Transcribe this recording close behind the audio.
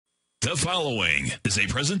The following is a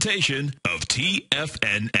presentation of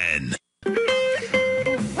TFNN.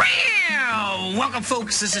 Welcome,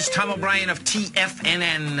 folks. This is Tom O'Brien of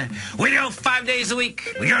TFNN. We go 5 days a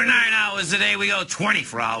week. We go 9 hours a day. We go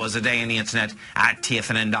 24 hours a day on the internet at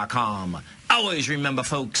TFNN.com. Always remember,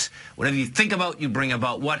 folks, whatever you think about, you bring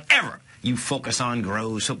about. Whatever you focus on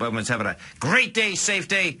grows. Hope everyone's having a great day, safe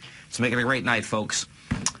day. Let's make it a great night, folks.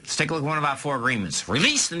 Let's take a look at one of our 4 agreements.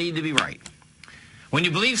 Release the need to be right. When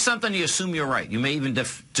you believe something, you assume you're right. You may even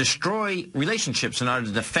destroy relationships in order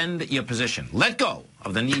to defend your position. Let go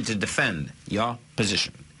of the need to defend your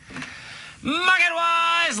position.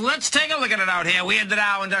 Market-wise, let's take a look at it out here. We had the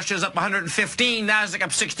Dow Industrials up 115, Nasdaq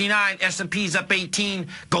up 69, S&P's up 18,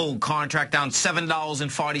 gold contract down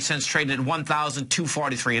 $7.40, traded at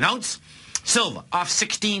 $1,243 an ounce. Silver off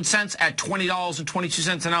 16 cents at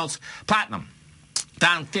 $20.22 an ounce. Platinum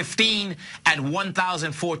down 15 at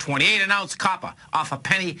 $1,428 an ounce. Copper off a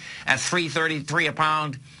penny at $3.33 a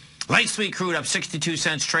pound. Light sweet crude up 62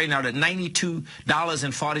 cents, trading out at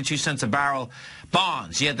 $92.42 a barrel.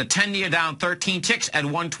 Bonds, you had the 10-year down 13 ticks at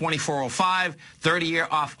 124.05. 30-year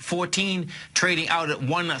off 14, trading out at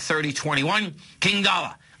 130.21. King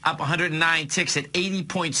dollar up 109 ticks at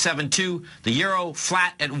 80.72. The euro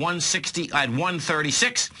flat at 160 at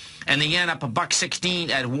 136, and the yen up $1.16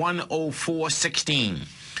 at 104.16.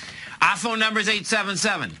 Our phone number is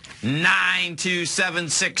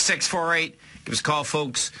 877-927-6648. Give us a call,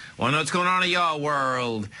 folks. Want to know what's going on in your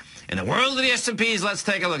world? In the world of the S&Ps, let's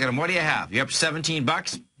take a look at them. What do you have? You're up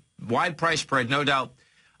 $17. Wide price spread, no doubt.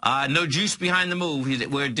 No juice behind the move. It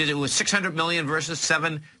was $600 million versus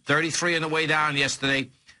 $733 on the way down yesterday.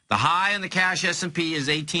 The high in the cash S&P is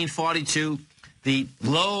 1842. The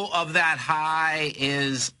low of that high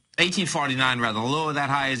is 1849, rather. The low of that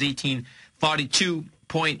high is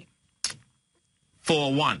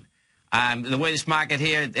 1842.41. The way this market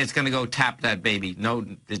here, it's going to go tap that baby. No,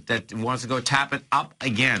 that wants to go tap it up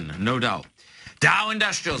again, no doubt. Dow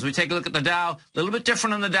Industrials. We take a look at the Dow. A little bit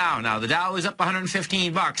different on the Dow now. The Dow is up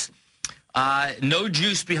 $115. No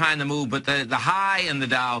juice behind the move, but the high in the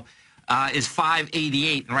Dow is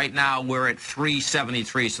 588, and right now we're at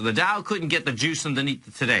 373. So the Dow couldn't get the juice underneath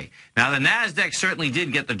it today. Now the Nasdaq certainly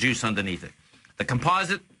did get the juice underneath it. The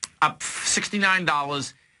composite up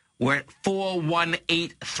 $69. We're at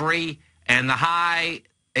 4183, and the high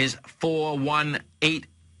is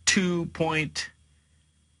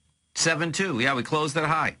 4182.72. Yeah, we closed at a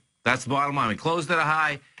high. That's the bottom line. We closed at a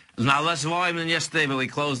high. Now less volume than yesterday, but we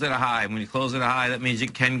closed at a high. When you close at a high, that means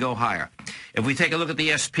it can go higher. If we take a look at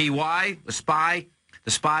the SPY, the SPY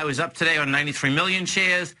was up today on 93 million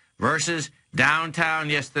shares versus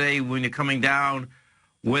downtown yesterday when you're coming down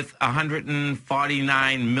with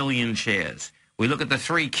 149 million shares. We look at the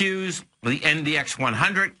 3 Qs, the NDX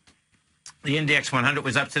 100. The NDX 100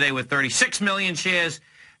 was up today with 36 million shares.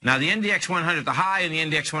 Now the NDX 100, the high in the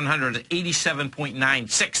NDX 100 is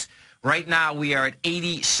 87.96. Right now, we are at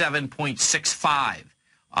 87.65.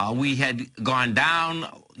 We had gone down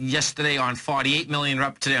yesterday on 48 million. We're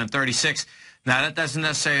up today on 36. Now, that doesn't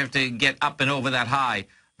necessarily have to get up and over that high.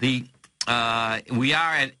 We are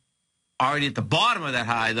already at the bottom of that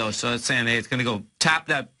high, though, so it's saying, hey, it's going to go tap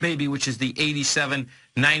that baby, which is the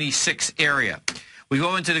 87.96 area. We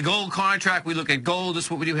go into the gold contract. We look at gold. This is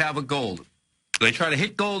what we do have with gold. They try to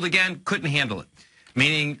hit gold again, couldn't handle it,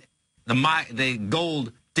 meaning the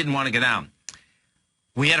gold didn't want to go down.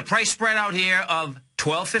 We had a price spread out here of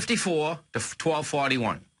 $12.54 to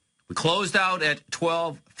 $12.41. We closed out at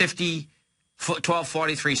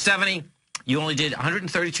 $12.43.70. You only did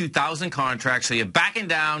 132,000 contracts, so you're backing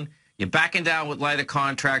down. You're backing down with lighter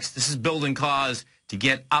contracts. This is building cause to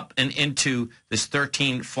get up and into this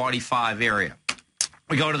 1345 area.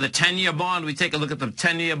 We go to the 10-year bond. We take a look at the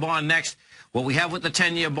 10-year bond next. What we have with the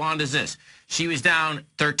 10-year bond is this. She was down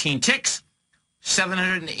 13 ticks.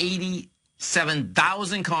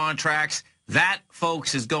 787,000 contracts. That,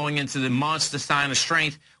 folks, is going into the monster sign of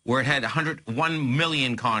strength where it had 101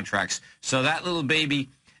 million contracts. So that little baby,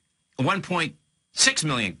 1.6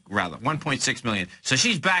 million, rather, 1.6 million. So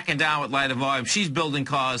she's backing down with lighter volume. She's building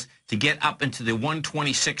cause to get up into the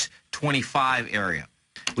 126.25 area.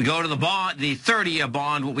 We go to the bond, the 30-year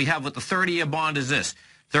bond. What we have with the 30-year bond is this.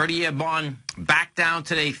 30-year bond back down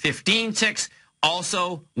today, 15 ticks.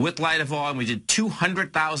 Also, with lighter volume, we did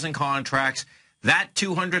 200,000 contracts. That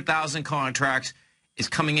 200,000 contracts is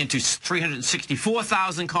coming into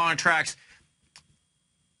 364,000 contracts.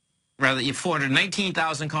 Rather, you have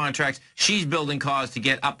 419,000 contracts. She's building cause to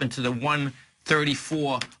get up into the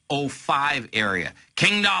 134.05 area.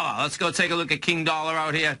 King dollar. Let's go take a look at King dollar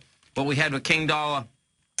out here. What we had with King dollar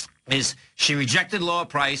is she rejected lower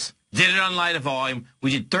price. Did it on lighter volume.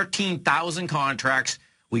 We did 13,000 contracts.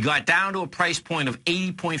 We got down to a price point of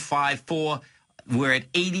 80.54. We're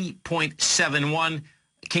at 80.71.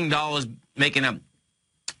 King Dollar's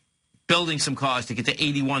building some cause to get to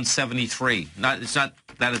 81.73. It's not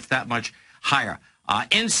that it's that much higher.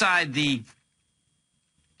 Inside the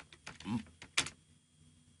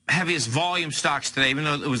heaviest volume stocks today, even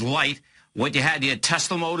though it was light, you had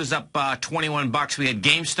Tesla Motors up $21. We had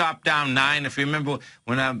GameStop down 9. If you remember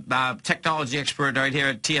when a technology expert right here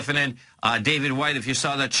at TFNN, David White, if you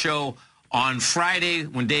saw that show on Friday,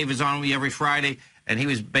 when Dave is on with me every Friday, and he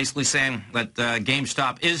was basically saying that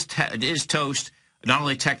GameStop is toast, not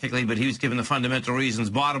only technically, but he was giving the fundamental reasons.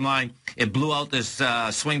 Bottom line, it blew out this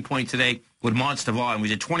swing point today with monster volume. We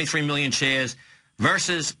did 23 million shares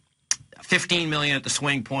versus 15 million at the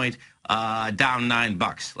swing point, down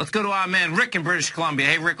 $9. Let's go to our man Rick in British Columbia.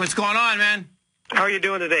 Hey, Rick, what's going on, man? How are you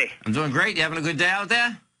doing today? I'm doing great. You having a good day out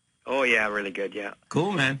there? Oh, yeah, really good, yeah.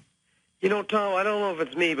 Cool, man. You know, Tom, I don't know if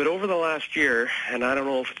it's me, but over the last year, and I don't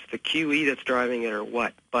know if it's the QE that's driving it or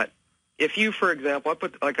what, but if you, for example,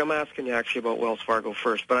 I'm asking you actually about Wells Fargo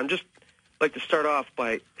first, but I'm just like to start off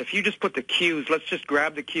by, if you just put the Qs, let's just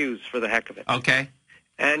grab the Qs for the heck of it. Okay.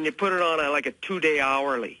 And you put it on like a 2-day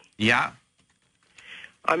hourly. Yeah.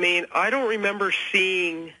 I mean, I don't remember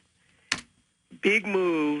seeing big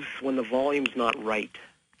moves when the volume's not right,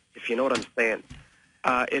 if you know what I'm saying.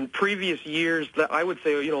 In previous years, I would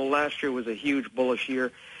say, last year was a huge bullish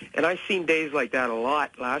year, and I've seen days like that a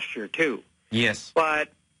lot last year, too. Yes. But,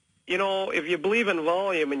 if you believe in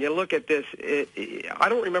volume and you look at this, I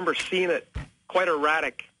don't remember seeing it quite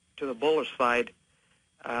erratic to the bullish side.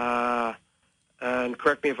 And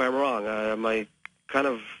correct me if I'm wrong. Am I kind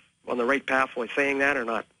of on the right path by saying that or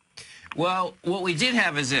not? Well, what we did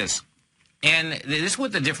have is this. And this is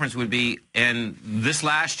what the difference would be in this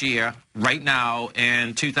last year, right now,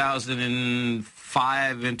 and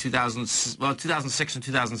 2005 and 2006 and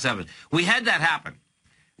 2007. We had that happen.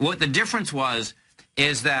 What the difference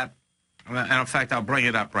is that, and in fact, I'll bring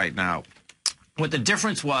it up right now. What the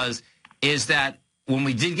difference is that when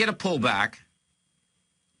we did get a pullback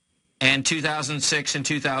in 2006 and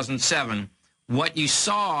 2007, what you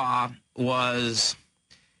saw was,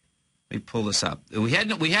 let me pull this up. We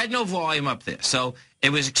had no volume up there, so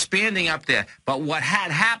it was expanding up there. But what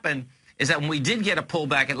had happened is that when we did get a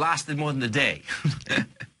pullback, it lasted more than a day.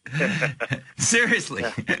 Seriously.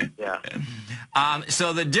 Yeah.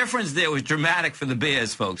 So the difference there was dramatic for the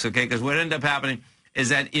bears, folks. Okay, because what ended up happening is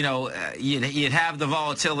that you'd have the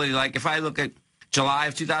volatility. Like if I look at July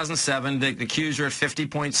of 2007, the Qs were at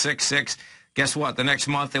 50.66. Guess what? The next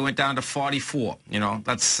month, they went down to 44.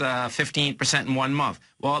 That's 15% in 1 month.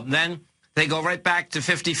 Well, then they go right back to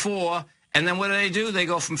 54. And then what do? They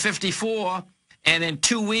go from 54, and in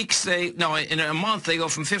 2 weeks, in a month, they go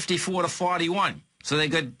from 54 to 41. So they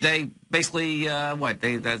basically,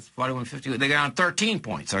 that's 41, 50. They got on 13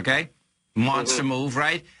 points, okay? Monster move,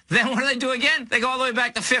 right? Then what do? Again? They go all the way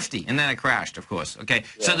back to 50, and then it crashed, of course, okay?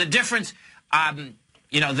 Yeah. So the difference,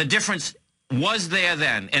 the difference was there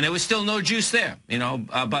then, and there was still no juice there,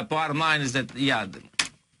 but bottom line is that, the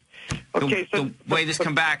way this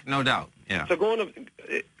come back, no doubt, yeah. So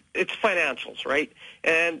it's financials, right?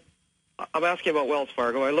 And I'm asking about Wells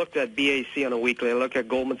Fargo. I looked at BAC on a weekly. I looked at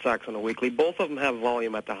Goldman Sachs on a weekly. Both of them have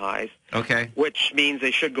volume at the highs, okay, which means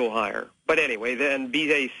they should go higher. But anyway, then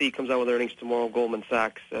BAC comes out with earnings tomorrow, Goldman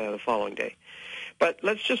Sachs the following day. But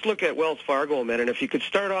let's just look at Wells Fargo a minute. If you could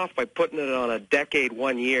start off by putting it on a decade,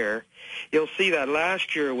 1 year, you'll see that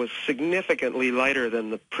last year was significantly lighter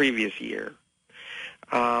than the previous year.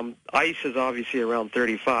 ICE is obviously around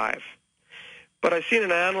 35. But I've seen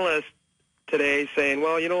an analyst today saying,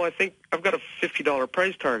 well, I think I've got a $50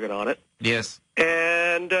 price target on it. Yes.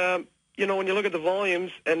 And, when you look at the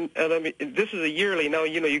volumes, and I mean, this is a yearly. Now,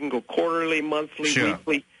 you can go quarterly, monthly, sure,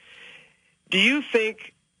 weekly. Do you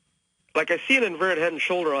think, like I see an inverted head and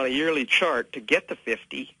shoulder on a yearly chart to get to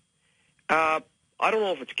 50, I don't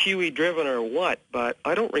know if it's QE driven or what, but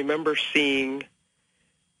I don't remember seeing,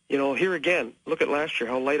 here again, look at last year,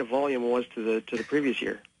 how light a volume was to the previous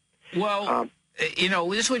year. Well,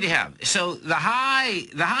 this is what you have. So the high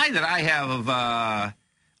that I have of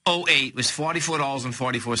 08 was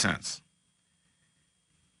 $44.44.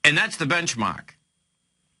 And that's the benchmark.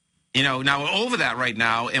 Now we're over that right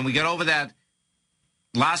now, and we got over that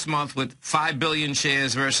last month with 5 billion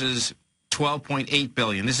shares versus 12.8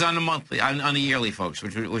 billion. This is on the monthly, on the yearly, folks,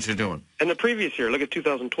 which we're doing. And the previous year, look at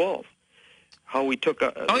 2012. how we took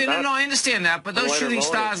a... Oh, yeah, no, I understand that, but those lighter shooting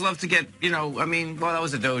volume. stars love to get, I mean, well, that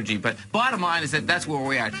was a doji, but bottom line is that that's where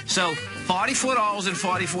we're at. So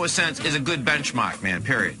 $44.44 is a good benchmark, man,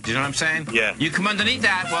 period. Do you know what I'm saying? Yeah. You come underneath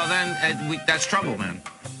that, well, then that's trouble, man.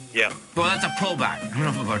 Yeah. Well, that's a pullback. I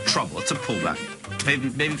don't know about trouble. It's a pullback.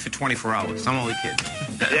 Maybe for 24 hours. I'm only kidding.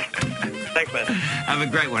 Yeah. Thanks, man. Have a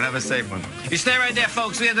great one. Have a safe one. You stay right there,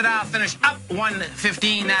 folks. We ended out. Finish up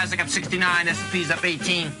 115. NASDAQ up 69. S&P's up 18.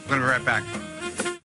 We're going to be right back.